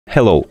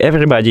Hello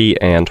everybody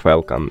and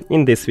welcome.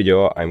 In this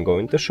video I'm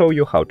going to show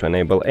you how to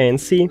enable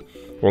ANC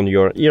on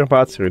your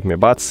earbuds Redmi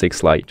Buds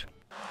 6 Lite.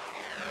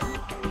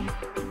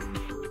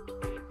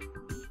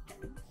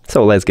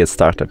 So let's get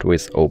started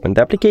with open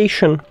the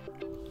application.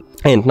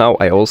 And now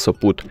I also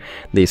put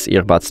these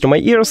earbuds to my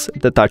ears.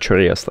 The touch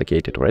area is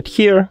located right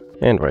here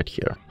and right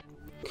here.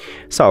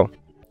 So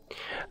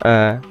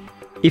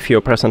if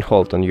you press and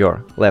hold on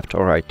your left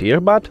or right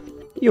earbud,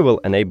 you will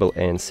enable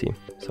ANC.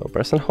 So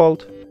press and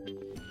hold.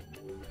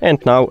 And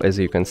now, as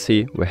you can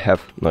see, we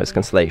have noise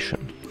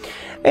cancellation.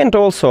 And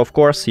also, of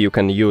course, you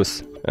can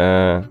use,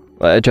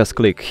 just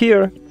click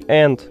here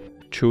and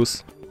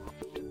choose,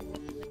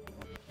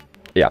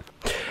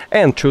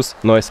 choose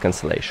noise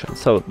cancellation.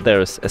 So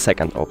there's a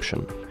second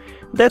option.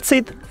 That's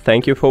it.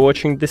 Thank you for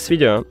watching this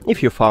video.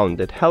 If you found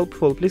it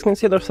helpful, please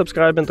consider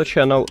subscribing to the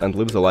channel and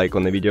leave the like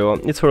on the video.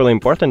 It's really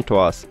important to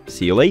us.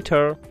 See you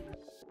later.